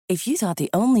If you thought the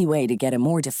only way to get a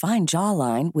more defined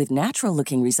jawline with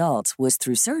natural-looking results was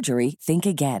through surgery, think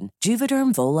again.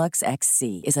 Juvederm Volux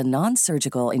XC is a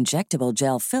non-surgical injectable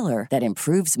gel filler that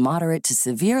improves moderate to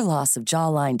severe loss of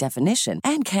jawline definition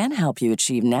and can help you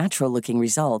achieve natural-looking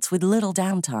results with little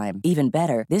downtime. Even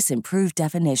better, this improved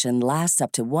definition lasts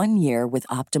up to 1 year with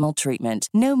optimal treatment.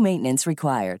 No maintenance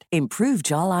required. Improve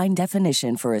jawline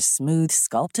definition for a smooth,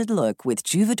 sculpted look with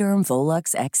Juvederm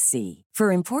Volux XC.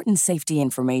 For important safety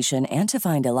information and to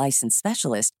find a licensed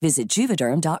specialist, visit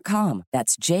Juvederm.com.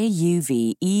 That's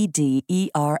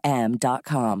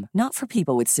JUVEDERM.com. Not for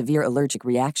people with severe allergic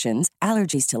reactions,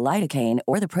 allergies to lidocaine,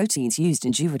 or the proteins used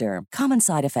in Juvederm. Common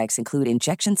side effects include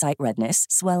injection site redness,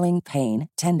 swelling, pain,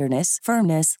 tenderness,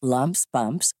 firmness, lumps,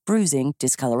 bumps, bruising,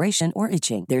 discoloration, or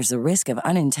itching. There's a risk of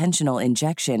unintentional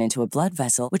injection into a blood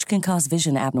vessel, which can cause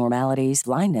vision abnormalities,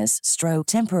 blindness, stroke,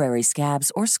 temporary scabs,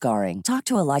 or scarring. Talk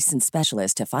to a licensed specialist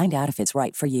to find out if it's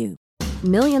right for you.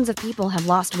 Millions of people have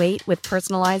lost weight with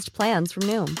personalized plans from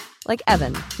Noom. Like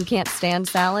Evan, who can't stand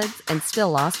salads and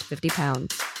still lost 50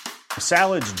 pounds.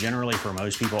 Salads generally for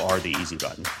most people are the easy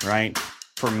button, right?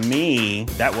 For me,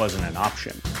 that wasn't an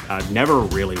option. I never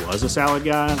really was a salad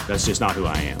guy. That's just not who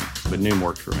I am. But Noom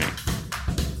worked for me.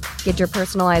 Get your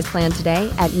personalized plan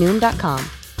today at Noom.com.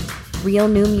 Real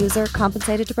Noom user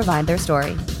compensated to provide their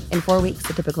story. In 4 weeks,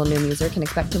 the typical Noom user can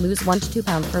expect to lose 1 to 2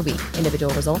 pounds per week.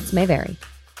 Individual results may vary.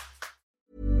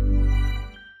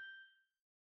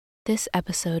 This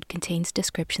episode contains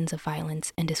descriptions of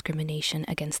violence and discrimination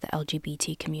against the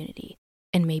LGBT community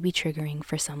and may be triggering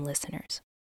for some listeners.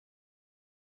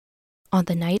 On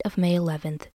the night of May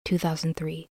 11th,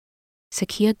 2003,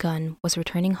 Sakia Gunn was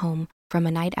returning home from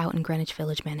a night out in Greenwich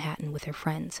Village, Manhattan with her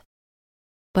friends.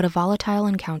 But a volatile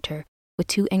encounter with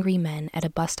 2 angry men at a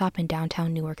bus stop in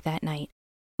downtown Newark that night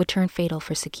would turn fatal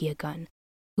for Sakia Gunn,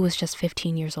 who was just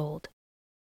 15 years old.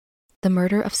 The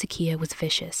murder of Sakia was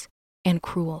vicious and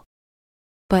cruel,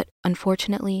 but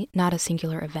unfortunately not a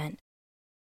singular event.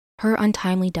 Her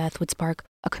untimely death would spark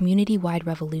a community-wide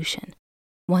revolution,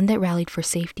 one that rallied for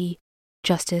safety,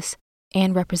 justice,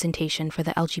 and representation for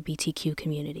the LGBTQ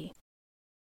community.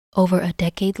 Over a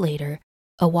decade later,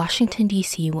 a Washington,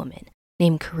 D.C. woman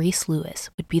named Kerrice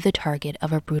would be the target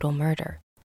of a brutal murder.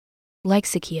 Like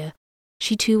Sakia,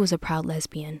 she too was a proud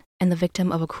lesbian and the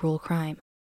victim of a cruel crime.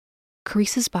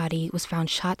 Kerrice's body was found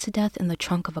shot to death in the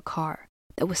trunk of a car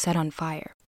that was set on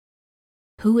fire.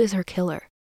 Who is her killer,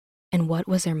 and what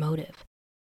was their motive?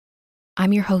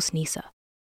 I'm your host, Nisa.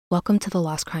 Welcome to the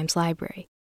Lost Crimes Library.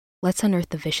 Let's unearth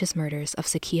the vicious murders of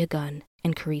Sakia Gunn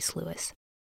and Kerrice Lewis.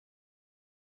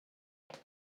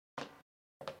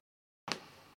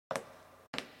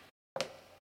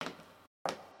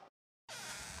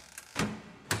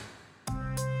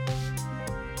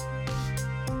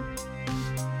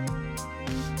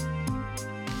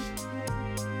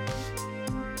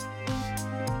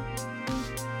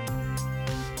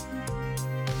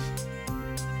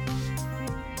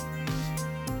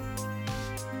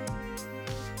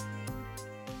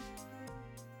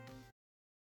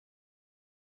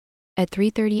 At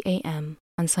 3:30 a.m.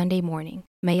 on Sunday morning,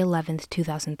 May 11th,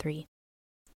 2003,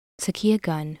 Sakia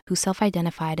Gunn, who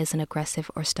self-identified as an aggressive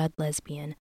or stud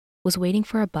lesbian, was waiting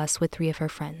for a bus with 3 of her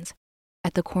friends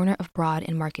at the corner of Broad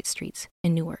and Market Streets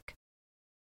in Newark.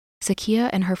 Sakia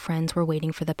and her friends were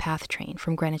waiting for the PATH train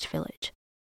from Greenwich Village.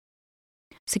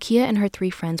 Sakia and her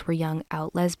 3 friends were young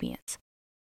out lesbians.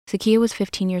 Sakia was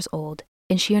 15 years old,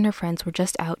 and she and her friends were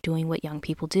just out doing what young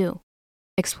people do,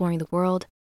 exploring the world,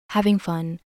 having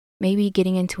fun, maybe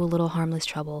getting into a little harmless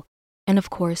trouble, and of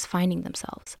course, finding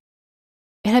themselves.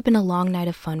 It had been a long night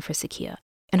of fun for Sakia,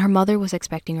 and her mother was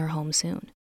expecting her home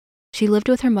soon. She lived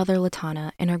with her mother,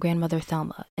 Latana, and her grandmother,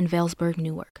 Thelma, in Vailsburg,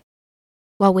 Newark.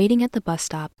 While waiting at the bus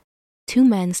stop, 2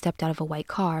 men stepped out of a white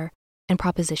car and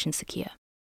propositioned Sakia.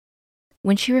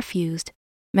 When she refused,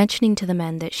 mentioning to the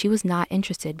men that she was not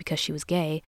interested because she was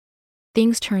gay,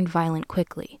 things turned violent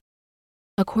quickly.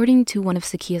 According to one of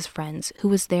Sakia's friends who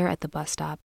was there at the bus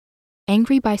stop,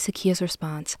 angry by Sakia's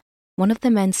response, one of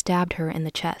the men stabbed her in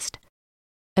the chest.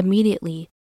 Immediately,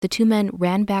 the 2 men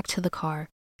ran back to the car,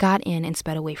 got in, and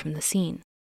sped away from the scene.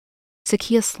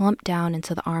 Sakia slumped down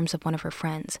into the arms of one of her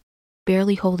friends,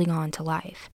 barely holding on to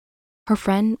life. Her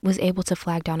friend was able to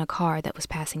flag down a car that was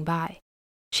passing by.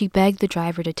 She begged the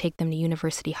driver to take them to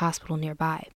University Hospital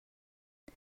nearby.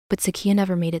 But Sakia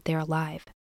never made it there alive.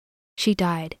 She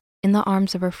died in the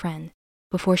arms of her friend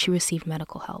before she received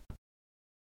medical help.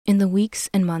 In the weeks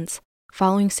and months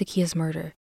following Sakia's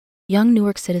murder, young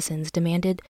Newark citizens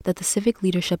demanded that the civic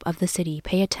leadership of the city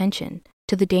pay attention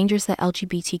to the dangers that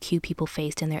LGBTQ people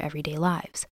faced in their everyday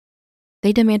lives.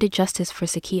 They demanded justice for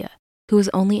Sakia, who was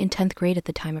only in 10th grade at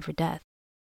the time of her death.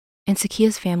 And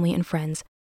Sakia's family and friends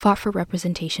fought for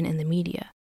representation in the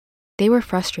media. They were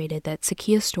frustrated that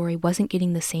Sakia's story wasn't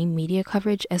getting the same media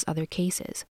coverage as other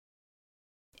cases.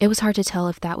 It was hard to tell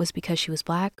if that was because she was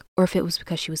Black, or if it was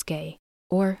because she was gay,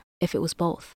 or if it was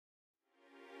both.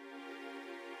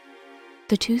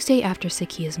 The Tuesday after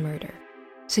Sakia's murder,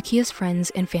 Sakia's friends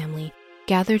and family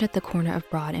gathered at the corner of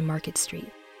Broad and Market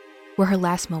Street, where her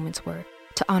last moments were,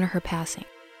 to honor her passing.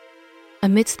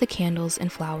 Amidst the candles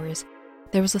and flowers,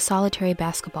 there was a solitary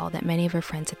basketball that many of her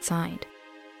friends had signed.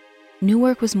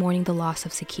 Newark was mourning the loss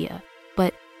of Sakia,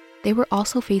 but they were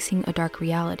also facing a dark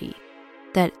reality,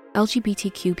 that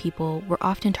LGBTQ people were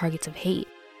often targets of hate,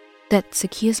 that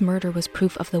Sakia's murder was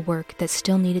proof of the work that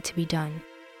still needed to be done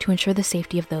to ensure the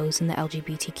safety of those in the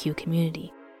LGBTQ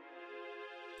community.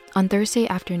 On Thursday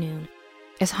afternoon,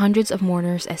 as hundreds of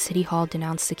mourners at City Hall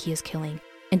denounced Sakia's killing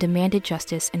and demanded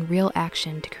justice and real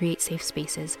action to create safe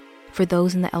spaces for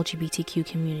those in the LGBTQ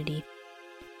community,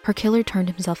 her killer turned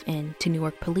himself in to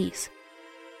Newark police.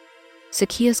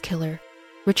 Sakia's killer,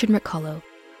 Richard McCullough,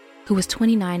 who was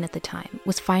 29 at the time,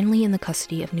 was finally in the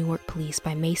custody of Newark police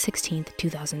by May 16,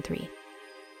 2003.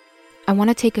 I want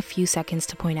to take a few seconds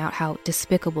to point out how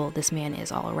despicable this man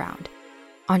is all around.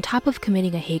 On top of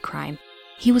committing a hate crime,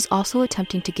 he was also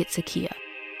attempting to get Sakia,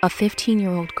 a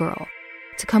 15-year-old girl,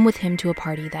 to come with him to a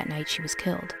party that night she was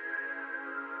killed.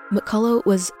 McCullough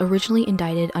was originally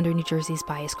indicted under New Jersey's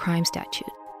bias crime statute.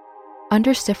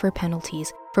 Under stiffer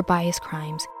penalties for bias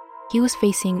crimes, he was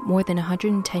facing more than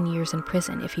 110 years in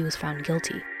prison if he was found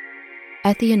guilty.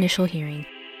 At the initial hearing,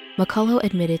 McCullough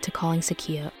admitted to calling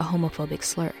Sakia a homophobic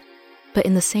slur, but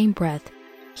in the same breath,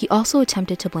 he also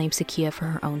attempted to blame Sakia for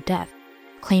her own death,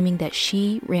 claiming that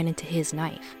she ran into his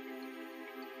knife.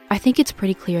 I think it's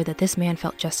pretty clear that this man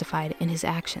felt justified in his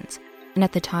actions, and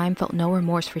at the time felt no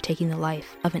remorse for taking the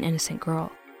life of an innocent girl.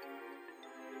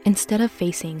 Instead of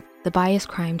facing the bias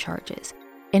crime charges,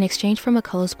 in exchange for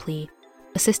McCullough's plea,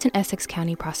 Assistant Essex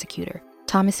County Prosecutor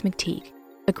Thomas McTeague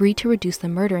agreed to reduce the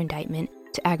murder indictment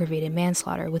to aggravated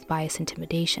manslaughter with bias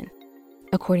intimidation,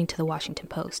 according to the Washington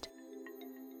Post.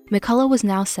 McCullough was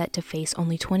now set to face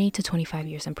only 20 to 25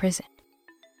 years in prison.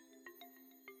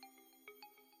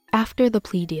 After the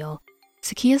plea deal,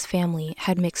 Sakia's family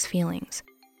had mixed feelings,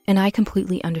 and I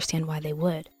completely understand why they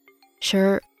would.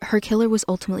 Sure, her killer was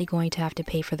ultimately going to have to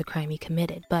pay for the crime he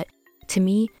committed, but to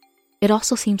me, it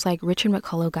also seems like Richard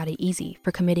McCullough got it easy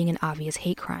for committing an obvious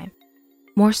hate crime.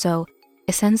 More so,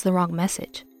 it sends the wrong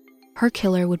message. Her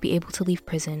killer would be able to leave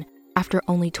prison after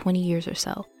only 20 years or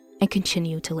so and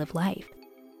continue to live life.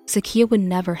 Sakia would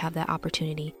never have that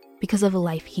opportunity because of the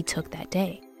life he took that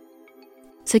day.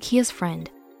 Sakia's friend,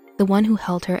 the one who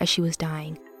held her as she was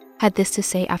dying, had this to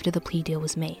say after the plea deal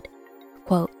was made.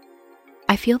 Quote,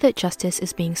 "I feel that justice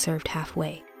is being served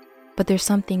halfway, but there's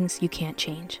some things you can't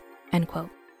change." End quote.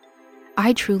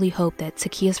 I truly hope that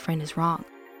Sakia's friend is wrong.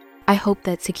 I hope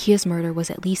that Sakia's murder was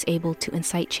at least able to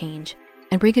incite change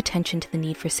and bring attention to the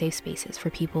need for safe spaces for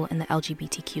people in the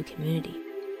LGBTQ community.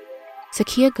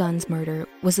 Sakia Gunn's murder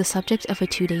was the subject of a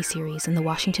 2-day series in the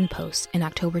Washington Post in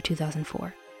October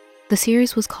 2004. The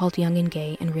series was called Young and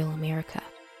Gay in Real America,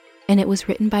 and it was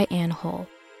written by Ann Hull,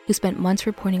 who spent months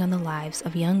reporting on the lives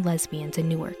of young lesbians in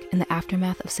Newark in the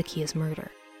aftermath of Sakia's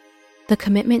murder. The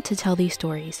commitment to tell these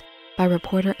stories by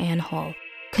reporter Ann Hull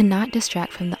could not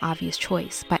distract from the obvious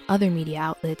choice by other media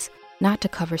outlets not to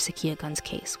cover Sakia Gunn's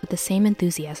case with the same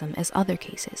enthusiasm as other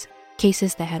cases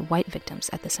that had white victims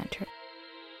at the center.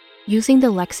 Using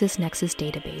the LexisNexis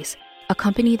database, a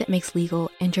company that makes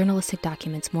legal and journalistic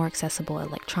documents more accessible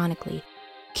electronically,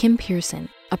 Kim Pearson,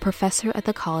 a professor at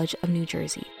the College of New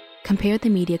Jersey, compared the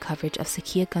media coverage of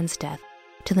Sakia Gunn's death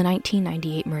to the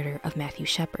 1998 murder of Matthew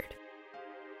Shepard.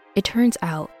 It turns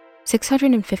out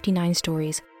 659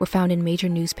 stories were found in major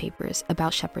newspapers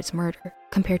about Shepard's murder,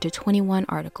 compared to 21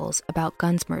 articles about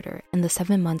Gunn's murder in the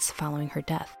 7 months following her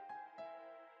death.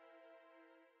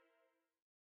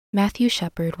 Matthew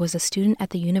Shepard was a student at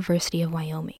the University of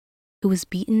Wyoming who was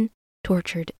beaten,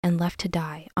 tortured, and left to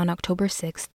die on October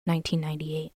 6,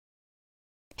 1998.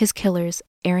 His killers,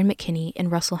 Aaron McKinney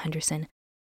and Russell Henderson,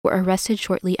 were arrested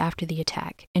shortly after the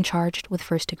attack and charged with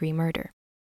first-degree murder.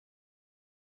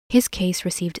 His case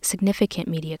received significant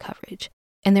media coverage,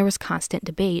 and there was constant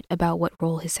debate about what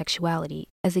role his sexuality,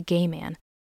 as a gay man,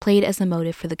 played as the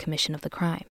motive for the commission of the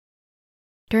crime.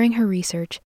 During her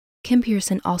research, Kim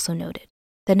Pearson also noted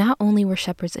that not only were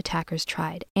Shepard's attackers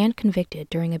tried and convicted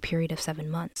during a period of 7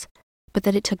 months, but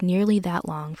that it took nearly that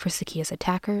long for Sakia's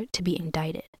attacker to be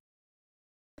indicted.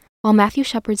 While Matthew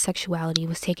Shepard's sexuality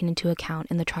was taken into account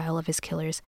in the trial of his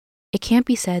killers, it can't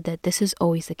be said that this is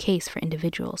always the case for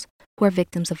individuals who are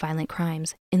victims of violent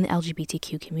crimes in the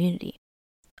LGBTQ community.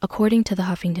 According to the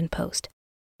Huffington Post,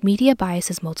 media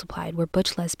bias is multiplied where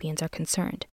butch lesbians are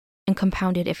concerned, and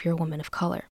compounded if you're a woman of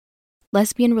color.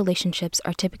 Lesbian relationships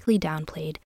are typically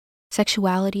downplayed,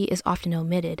 sexuality is often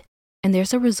omitted, and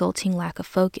there's a resulting lack of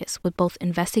focus with both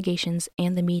investigations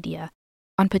and the media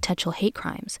on potential hate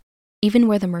crimes, even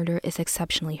where the murder is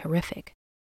exceptionally horrific.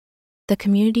 The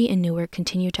community in Newark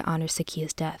continued to honor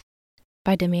Sakia's death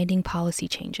by demanding policy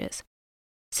changes.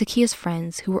 Sakia's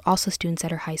friends, who were also students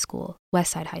at her high school,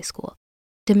 Westside High School,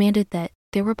 demanded that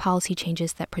there were policy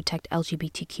changes that protect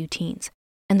LGBTQ teens,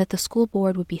 and that the school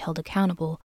board would be held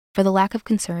accountable for the lack of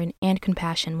concern and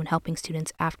compassion when helping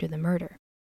students after the murder.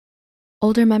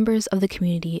 Older members of the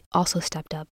community also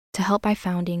stepped up to help by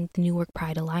founding the Newark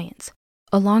Pride Alliance.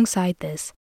 Alongside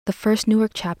this, the first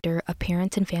Newark chapter of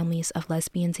Parents and Families of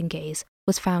Lesbians and Gays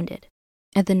was founded,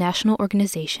 and the national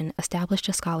organization established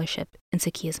a scholarship in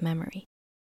Sakia's memory.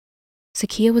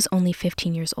 Sakia was only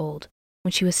 15 years old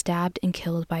when she was stabbed and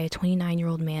killed by a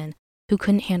 29-year-old man who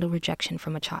couldn't handle rejection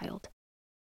from a child.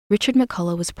 Richard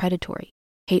McCullough was predatory,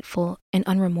 hateful, and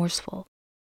unremorseful.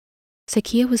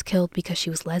 Sakia was killed because she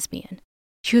was lesbian.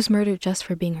 She was murdered just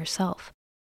for being herself.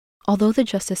 Although the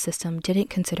justice system didn't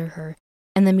consider her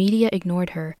and the media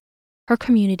ignored her, her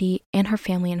community and her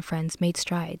family and friends made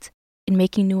strides in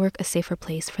making Newark a safer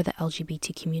place for the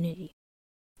LGBT community.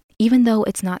 Even though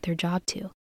it's not their job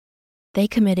to, they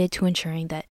committed to ensuring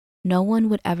that no one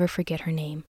would ever forget her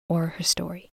name or her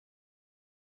story.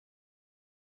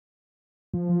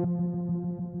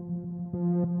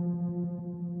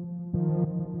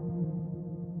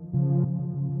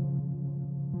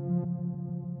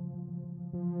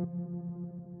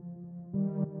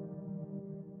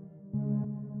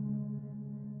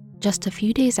 Just a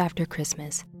few days after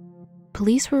Christmas,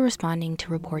 police were responding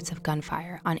to reports of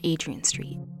gunfire on Adrian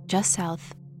Street, just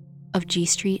south of G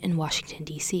Street in Washington,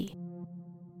 D.C.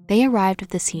 They arrived at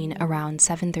the scene around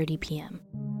 7:30 p.m.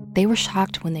 They were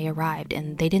shocked when they arrived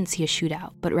and they didn't see a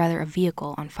shootout, but rather a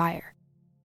vehicle on fire.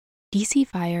 D.C.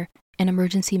 Fire and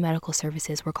Emergency Medical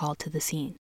Services were called to the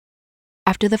scene.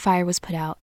 After the fire was put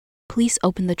out, police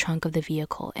opened the trunk of the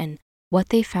vehicle and what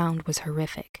they found was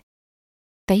horrific.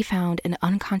 They found an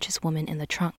unconscious woman in the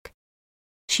trunk.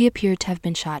 She appeared to have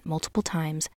been shot multiple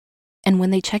times, and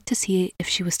when they checked to see if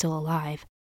she was still alive,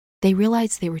 they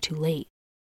realized they were too late.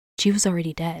 She was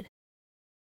already dead.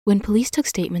 When police took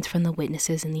statements from the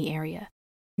witnesses in the area,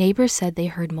 neighbors said they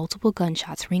heard multiple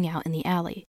gunshots ring out in the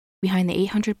alley behind the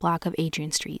 800 block of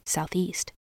Adrian Street,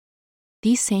 southeast.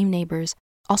 These same neighbors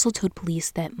also told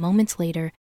police that moments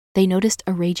later, they noticed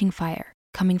a raging fire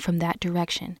coming from that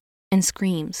direction and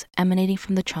screams emanating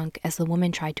from the trunk as the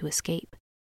woman tried to escape.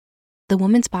 The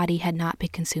woman's body had not been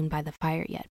consumed by the fire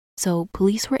yet, so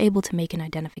police were able to make an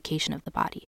identification of the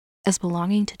body as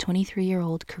belonging to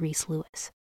 23-year-old Kerrice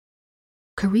Lewis.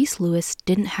 Kerrice Lewis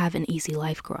didn't have an easy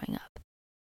life growing up.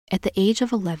 At the age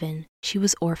of 11, she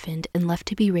was orphaned and left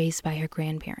to be raised by her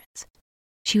grandparents.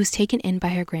 She was taken in by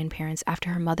her grandparents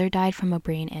after her mother died from a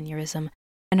brain aneurysm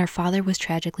and her father was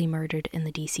tragically murdered in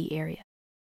the D.C. area.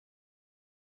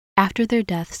 After their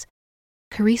deaths,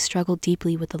 Kerrice struggled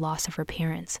deeply with the loss of her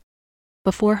parents.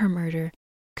 Before her murder,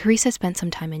 Kerrice had spent some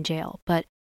time in jail, but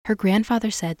her grandfather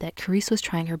said that Kerrice was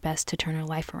trying her best to turn her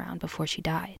life around before she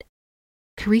died.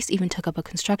 Kerrice even took up a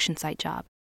construction site job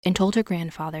and told her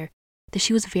grandfather that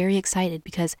she was very excited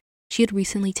because she had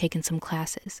recently taken some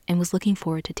classes and was looking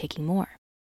forward to taking more.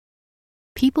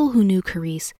 People who knew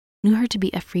Kerrice knew her to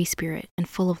be a free spirit and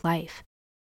full of life.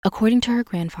 According to her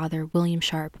grandfather, William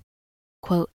Sharp,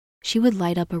 quote, "She would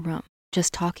light up a room,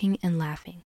 just talking and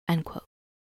laughing," end quote.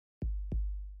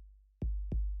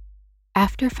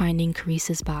 After finding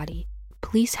Kerrice's body,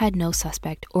 police had no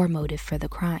suspect or motive for the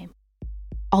crime.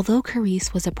 Although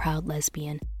Kerrice was a proud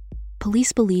lesbian,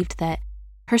 police believed that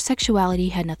her sexuality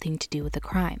had nothing to do with the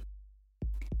crime.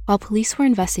 While police were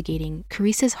investigating,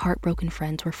 Kerrice's heartbroken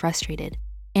friends were frustrated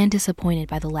and disappointed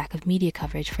by the lack of media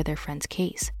coverage for their friend's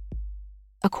case.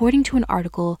 According to an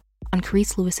article on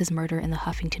Kerrice Lewis's murder in the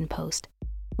Huffington Post,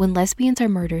 when lesbians are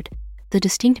murdered, the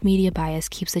distinct media bias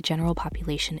keeps the general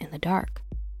population in the dark.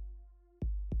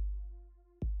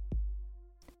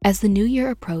 As the new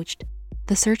year approached,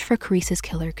 the search for Kerrice's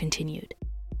killer continued.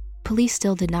 Police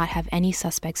still did not have any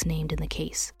suspects named in the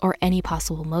case or any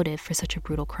possible motive for such a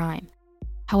brutal crime.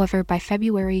 However, by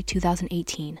February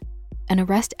 2018, an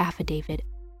arrest affidavit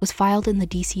was filed in the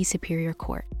D.C. Superior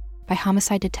Court by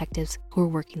homicide detectives who were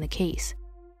working the case.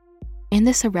 In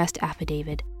this arrest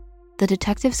affidavit, the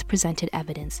detectives presented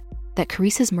evidence that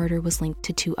Kerrice's murder was linked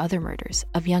to 2 other murders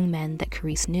of young men that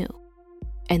Kerrice knew.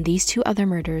 and these two other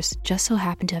murders just so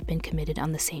happened to have been committed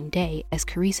on the same day as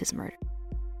Kerrice's murder.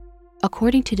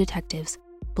 According to detectives,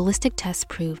 ballistic tests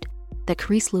proved that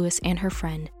Kerrice Lewis and her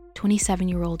friend,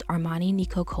 27-year-old Armani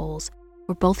Nico Coles,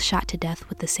 were both shot to death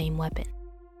with the same weapon,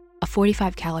 a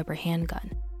 .45 caliber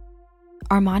handgun.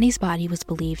 Armani's body was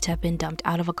believed to have been dumped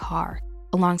out of a car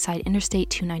alongside Interstate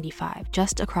 295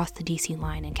 just across the DC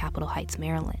line in Capitol Heights,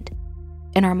 Maryland,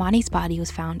 and Armani's body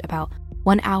was found about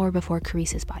 1 hour before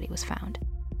Kerrice's body was found.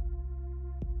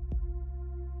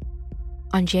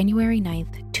 On January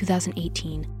 9th,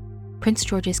 2018, Prince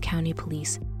George's County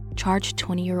Police charged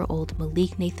 20-year-old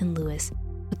Malik Nathan Lewis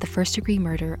with the first-degree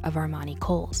murder of Armani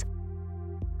Coles.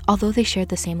 Although they shared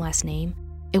the same last name,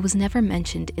 it was never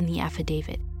mentioned in the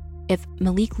affidavit if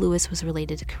Malik Lewis was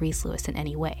related to Kerrice Lewis in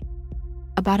any way.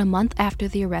 About a month after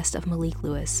the arrest of Malik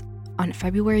Lewis, on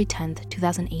February 10th,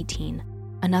 2018,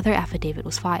 another affidavit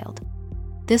was filed.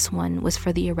 This one was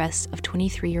for the arrest of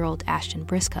 23-year-old Ashton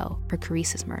Briscoe for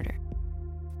Kerrice's murder.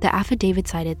 The affidavit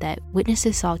cited that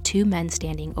witnesses saw two men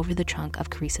standing over the trunk of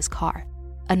Kerrice's car,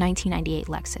 a 1998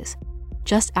 Lexus,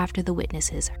 just after the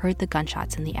witnesses heard the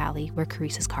gunshots in the alley where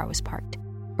Kerrice's car was parked,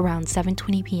 around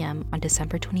 7:20 p.m. on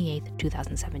December 28,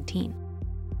 2017.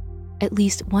 At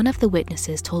least one of the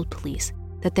witnesses told police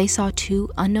that they saw two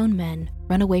unknown men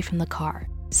run away from the car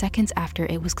seconds after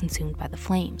it was consumed by the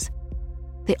flames.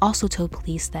 They also told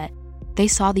police that they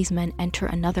saw these men enter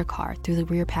another car through the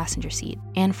rear passenger seat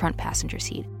and front passenger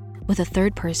seat, with a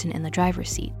third person in the driver's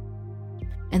seat.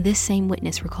 And this same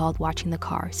witness recalled watching the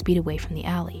car speed away from the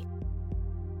alley.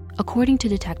 According to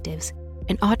detectives,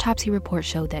 an autopsy report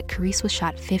showed that Kerrice was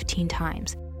shot 15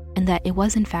 times, and that it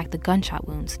was in fact the gunshot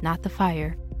wounds, not the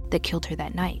fire, that killed her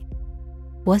that night.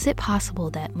 Was it possible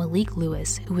that Malik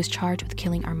Lewis, who was charged with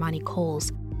killing Armani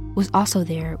Coles, was also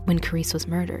there when Kerrice was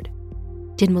murdered?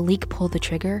 Did Malik pull the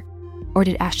trigger, or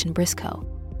did Ashton Briscoe?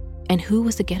 And who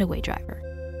was the getaway driver?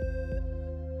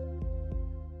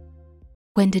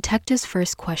 When detectives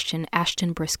first questioned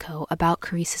Ashton Briscoe about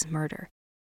Kerrice's murder,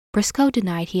 Briscoe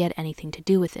denied he had anything to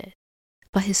do with it,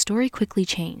 but his story quickly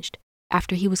changed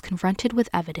after he was confronted with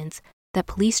evidence that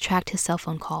police tracked his cell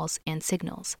phone calls and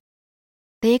signals.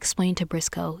 They explained to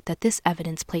Briscoe that this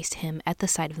evidence placed him at the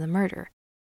site of the murder.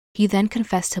 He then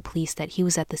confessed to police that he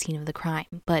was at the scene of the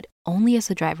crime, but only as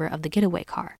the driver of the getaway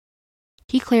car.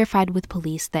 He clarified with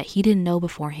police that he didn't know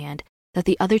beforehand that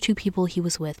the other two people he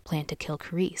was with planned to kill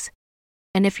Kerrice.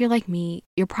 And if you're like me,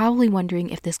 you're probably wondering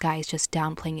if this guy is just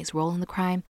downplaying his role in the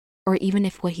crime, or even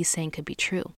if what he's saying could be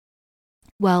true.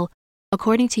 Well,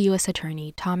 according to U.S.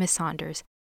 Attorney Thomas Saunders,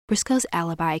 Briscoe's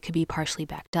alibi could be partially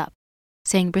backed up,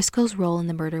 saying Briscoe's role in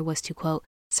the murder was to, quote,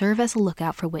 serve as a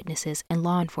lookout for witnesses and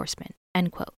law enforcement,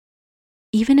 end quote.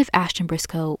 Even if Ashton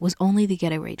Briscoe was only the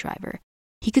getaway driver,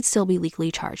 he could still be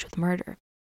legally charged with murder.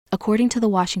 According to the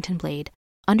Washington Blade,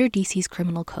 under DC's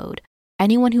criminal code,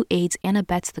 anyone who aids and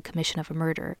abets the commission of a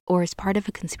murder or is part of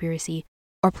a conspiracy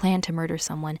or plan to murder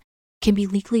someone can be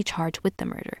legally charged with the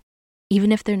murder,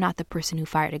 even if they're not the person who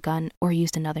fired a gun or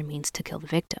used another means to kill the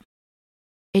victim.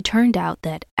 It turned out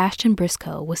that Ashton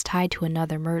Briscoe was tied to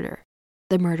another murder,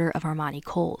 the murder of Armani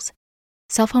Coles.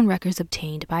 Cell phone records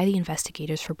obtained by the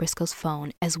investigators for Briscoe's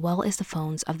phone, as well as the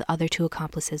phones of the other two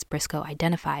accomplices Briscoe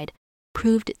identified,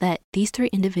 proved that these three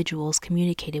individuals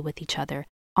communicated with each other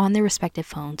on their respective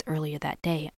phones earlier that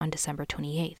day on December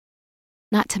 28th.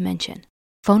 Not to mention,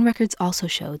 phone records also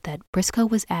showed that Briscoe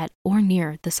was at or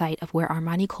near the site of where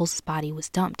Armani Coles' body was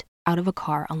dumped out of a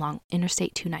car along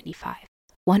Interstate 295,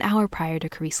 1 hour prior to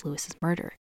Kerrice Lewis's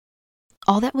murder.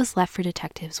 All that was left for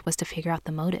detectives was to figure out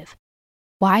the motive.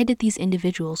 Why did these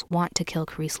individuals want to kill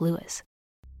Kerrice Lewis?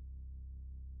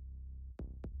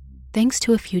 Thanks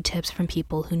to a few tips from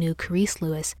people who knew Kerrice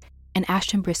Lewis and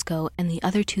Ashton Briscoe and the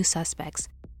other two suspects,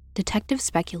 detectives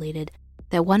speculated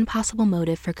that one possible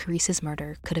motive for Kerrice's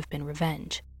murder could have been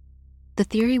revenge. The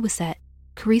theory was that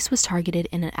Kerrice was targeted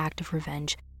in an act of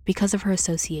revenge because of her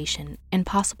association and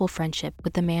possible friendship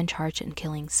with the man charged in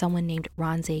killing someone named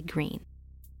Ronze Green.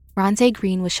 Ronze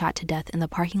Green was shot to death in the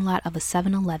parking lot of a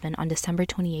 7-Eleven on December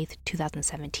 28,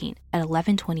 2017 at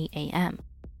 11:20 a.m.,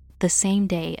 the same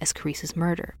day as Kerrice's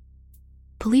murder.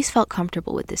 Police felt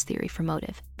comfortable with this theory for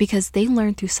motive because they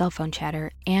learned through cell phone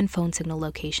chatter and phone signal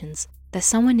locations that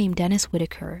someone named Dennis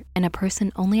Whitaker and a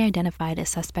person only identified as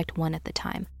Suspect 1 at the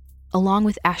time, along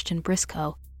with Ashton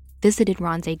Briscoe, visited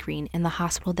Ronze Green in the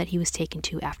hospital that he was taken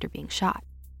to after being shot.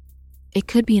 It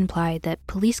could be implied that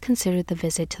police considered the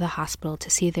visit to the hospital to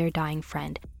see their dying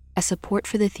friend as support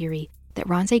for the theory that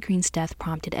Ronze Green's death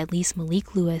prompted at least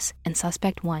Malik Lewis and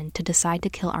Suspect 1 to decide to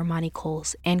kill Armani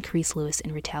Coles and Kerrice Lewis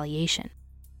in retaliation.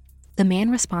 The man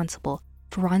responsible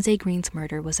Ronze Green's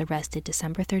murder was arrested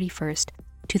December 31st,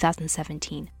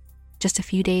 2017, just a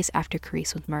few days after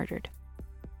Kerrice was murdered.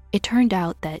 It turned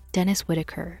out that Dennis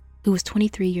Whitaker, who was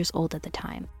 23 years old at the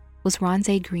time, was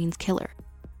Ronze Green's killer,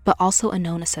 but also a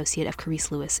known associate of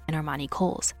Kerrice Lewis and Armani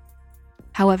Coles.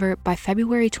 However, by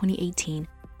February 2018,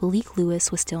 Malik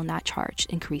Lewis was still not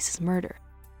charged in Kerrice's murder.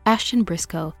 Ashton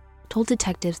Briscoe told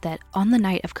detectives that on the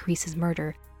night of Kerrice's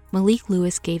murder, Malik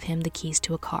Lewis gave him the keys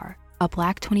to a car, a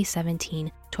black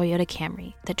 2017 Toyota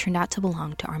Camry that turned out to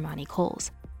belong to Armani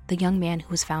Coles, the young man who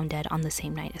was found dead on the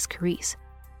same night as Kerrice.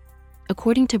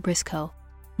 According to Briscoe,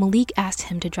 Malik asked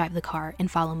him to drive the car and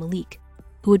follow Malik,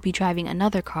 who would be driving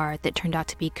another car that turned out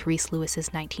to be Kerrice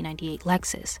Lewis's 1998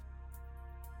 Lexus.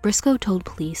 Briscoe told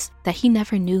police that he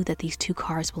never knew that these two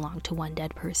cars belonged to one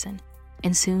dead person,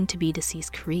 and soon-to-be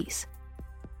deceased Kerrice.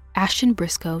 Ashton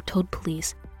Briscoe told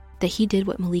police that he did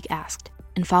what Malik asked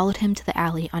and followed him to the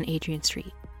alley on Adrian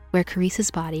Street, where Kerrice's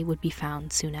body would be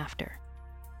found soon after.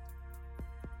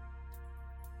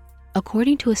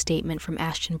 According to a statement from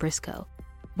Ashton Briscoe,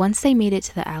 once they made it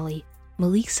to the alley,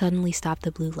 Malik suddenly stopped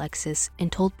the blue Lexus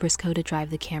and told Briscoe to drive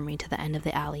the Camry to the end of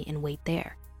the alley and wait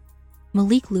there.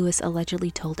 Malik Lewis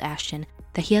allegedly told Ashton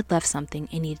that he had left something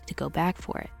and needed to go back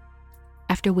for it.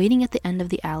 After waiting at the end of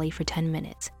the alley for 10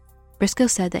 minutes, Briscoe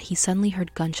said that he suddenly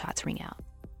heard gunshots ring out.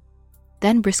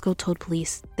 Then Briscoe told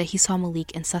police that he saw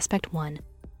Malik and Suspect 1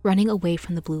 running away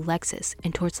from the blue Lexus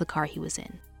and towards the car he was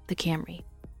in, the Camry.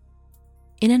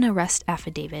 In an arrest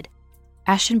affidavit,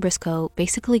 Ashton Briscoe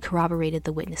basically corroborated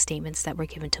the witness statements that were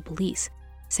given to police,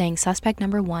 saying Suspect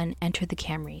number 1 entered the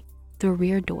Camry through a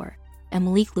rear door, and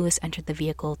Malik Lewis entered the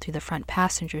vehicle through the front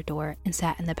passenger door and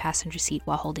sat in the passenger seat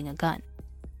while holding a gun.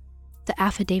 The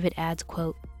affidavit adds,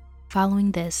 quote,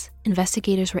 "Following this,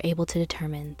 investigators were able to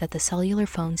determine that the cellular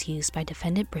phones used by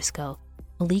Defendant Briscoe,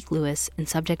 Malik Lewis, and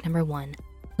Subject number 1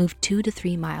 moved 2 to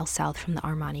 3 miles south from the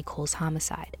Armani Coles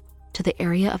homicide to the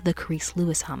area of the Kerrice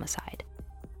Lewis homicide.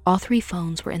 All 3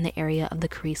 phones were in the area of the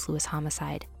Kerrice Lewis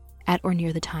homicide at or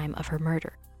near the time of her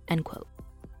murder," end quote.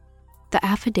 The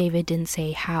affidavit didn't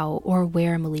say how or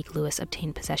where Malik Lewis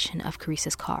obtained possession of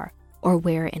Kerrice's car, or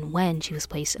where and when she was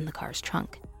placed in the car's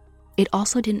trunk. It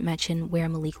also didn't mention where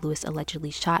Malik Lewis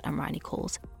allegedly shot Armani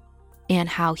Coles, and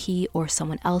how he or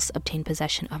someone else obtained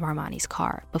possession of Armani's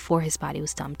car before his body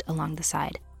was dumped along the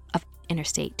side of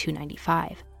Interstate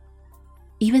 295.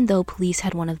 Even though police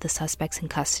had one of the suspects in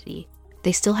custody,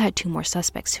 they still had 2 more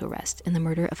suspects to arrest in the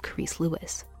murder of Kerrice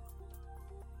Lewis.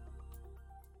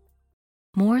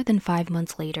 More than 5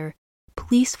 months later,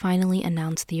 police finally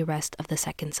announced the arrest of the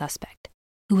second suspect,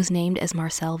 who was named as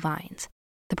Marcel Vines,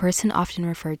 the person often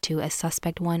referred to as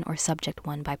Suspect 1 or Subject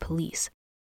 1 by police.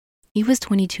 He was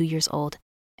 22 years old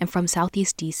and from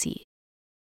Southeast DC.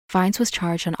 Vines was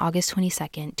charged on August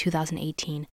 22,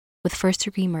 2018, with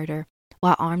first-degree murder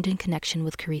while armed in connection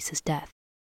with Kerrice's death.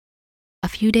 A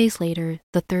few days later,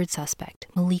 the third suspect,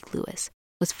 Malik Lewis,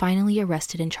 was finally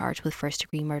arrested and charged with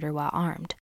first-degree murder while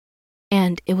armed.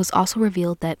 And it was also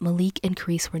revealed that Malik and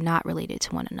Kerrice were not related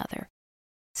to one another.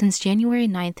 Since January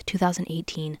 9,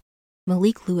 2018,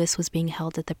 Malik Lewis was being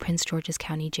held at the Prince George's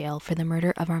County Jail for the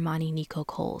murder of Armani Nico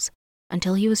Coles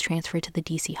until he was transferred to the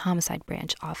DC Homicide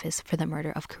Branch office for the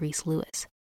murder of Kerrice Lewis.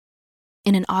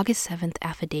 In an August 7th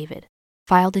affidavit,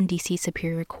 filed in DC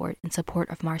Superior Court in support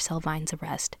of Marcel Vines'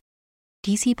 arrest,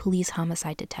 DC Police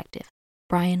Homicide Detective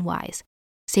Brian Wise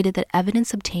stated that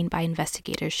evidence obtained by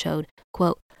investigators showed,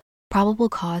 quote, "probable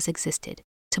cause existed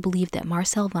to believe that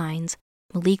Marcel Vines,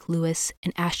 Malik Lewis,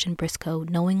 and Ashton Briscoe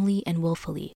knowingly and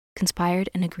willfully conspired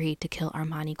and agreed to kill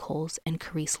Armani Coles and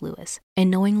Kerrice Lewis,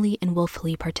 and knowingly and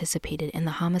willfully participated in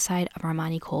the homicide of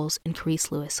Armani Coles and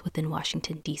Kerrice Lewis within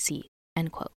Washington, D.C.,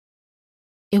 end quote.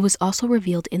 It was also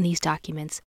revealed in these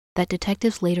documents that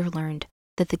detectives later learned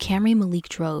that the Camry Malik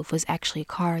drove was actually a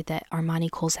car that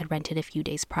Armani Coles had rented a few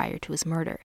days prior to his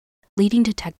murder, leading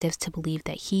detectives to believe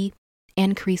that he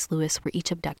and Kerrice Lewis were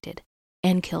each abducted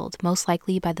and killed, most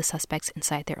likely by the suspects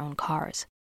inside their own cars.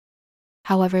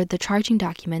 However, the charging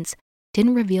documents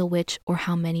didn't reveal which or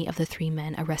how many of the 3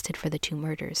 men arrested for the 2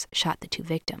 murders shot the 2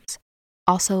 victims.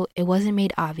 Also, it wasn't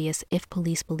made obvious if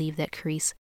police believed that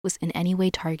Kerrice was in any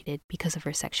way targeted because of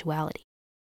her sexuality.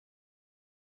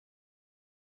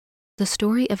 The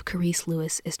story of Kerrice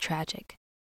Lewis is tragic.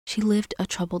 She lived a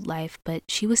troubled life, but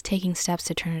she was taking steps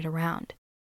to turn it around.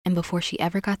 And before she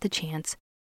ever got the chance,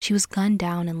 she was gunned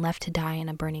down and left to die in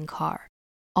a burning car,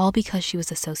 all because she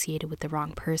was associated with the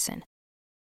wrong person.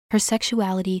 Her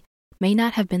sexuality may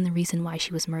not have been the reason why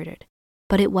she was murdered,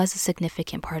 but it was a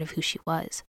significant part of who she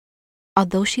was.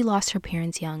 Although she lost her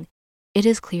parents young, it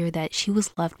is clear that she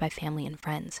was loved by family and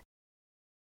friends.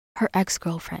 Her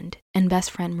ex-girlfriend and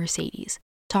best friend Mercedes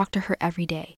talk to her every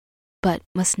day, but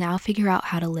must now figure out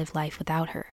how to live life without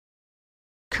her.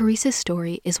 Kerrice's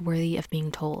story is worthy of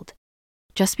being told.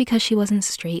 Just because she wasn't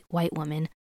a straight white woman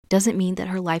doesn't mean that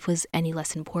her life was any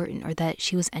less important or that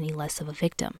she was any less of a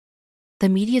victim. The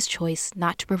media's choice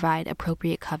not to provide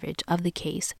appropriate coverage of the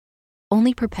case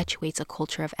only perpetuates a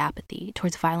culture of apathy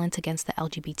towards violence against the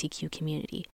LGBTQ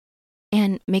community,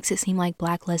 and makes it seem like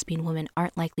Black lesbian women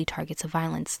aren't likely targets of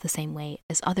violence the same way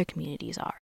as other communities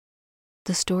are.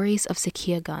 The stories of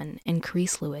Sakia Gunn and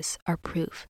Kerrice Lewis are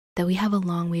proof that we have a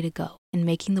long way to go in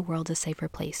making the world a safer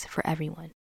place for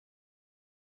everyone.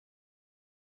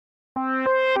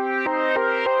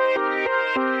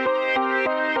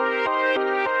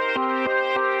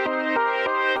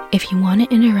 If you want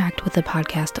to interact with the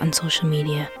podcast on social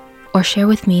media, or share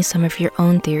with me some of your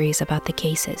own theories about the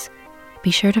cases, be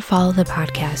sure to follow the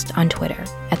podcast on Twitter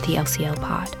at the LCL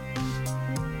Pod.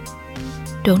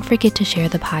 Don't forget to share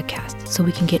the podcast so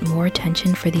we can get more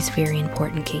attention for these very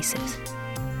important cases.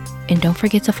 And don't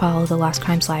forget to follow the Lost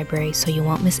Crimes Library so you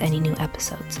won't miss any new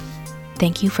episodes.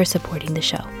 Thank you for supporting the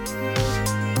show.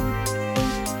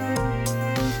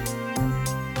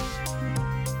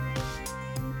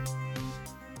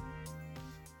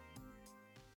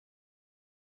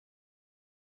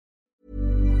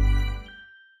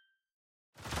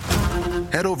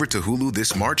 Head over to Hulu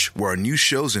this March, where our new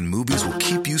shows and movies will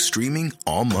keep you streaming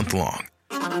all month long.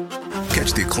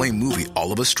 Catch the acclaimed movie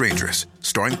All of Us Strangers,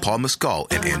 starring Paul Mescal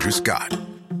and Andrew Scott.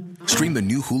 Stream the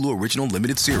new Hulu original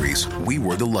limited series We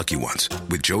Were the Lucky Ones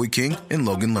with Joey King and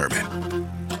Logan Lerman.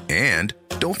 And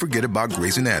don't forget about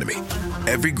Grey's Anatomy.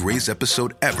 Every Grey's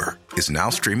episode ever is now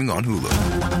streaming on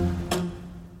Hulu.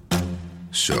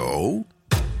 So,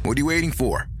 what are you waiting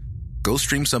for? Go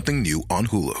stream something new on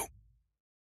Hulu.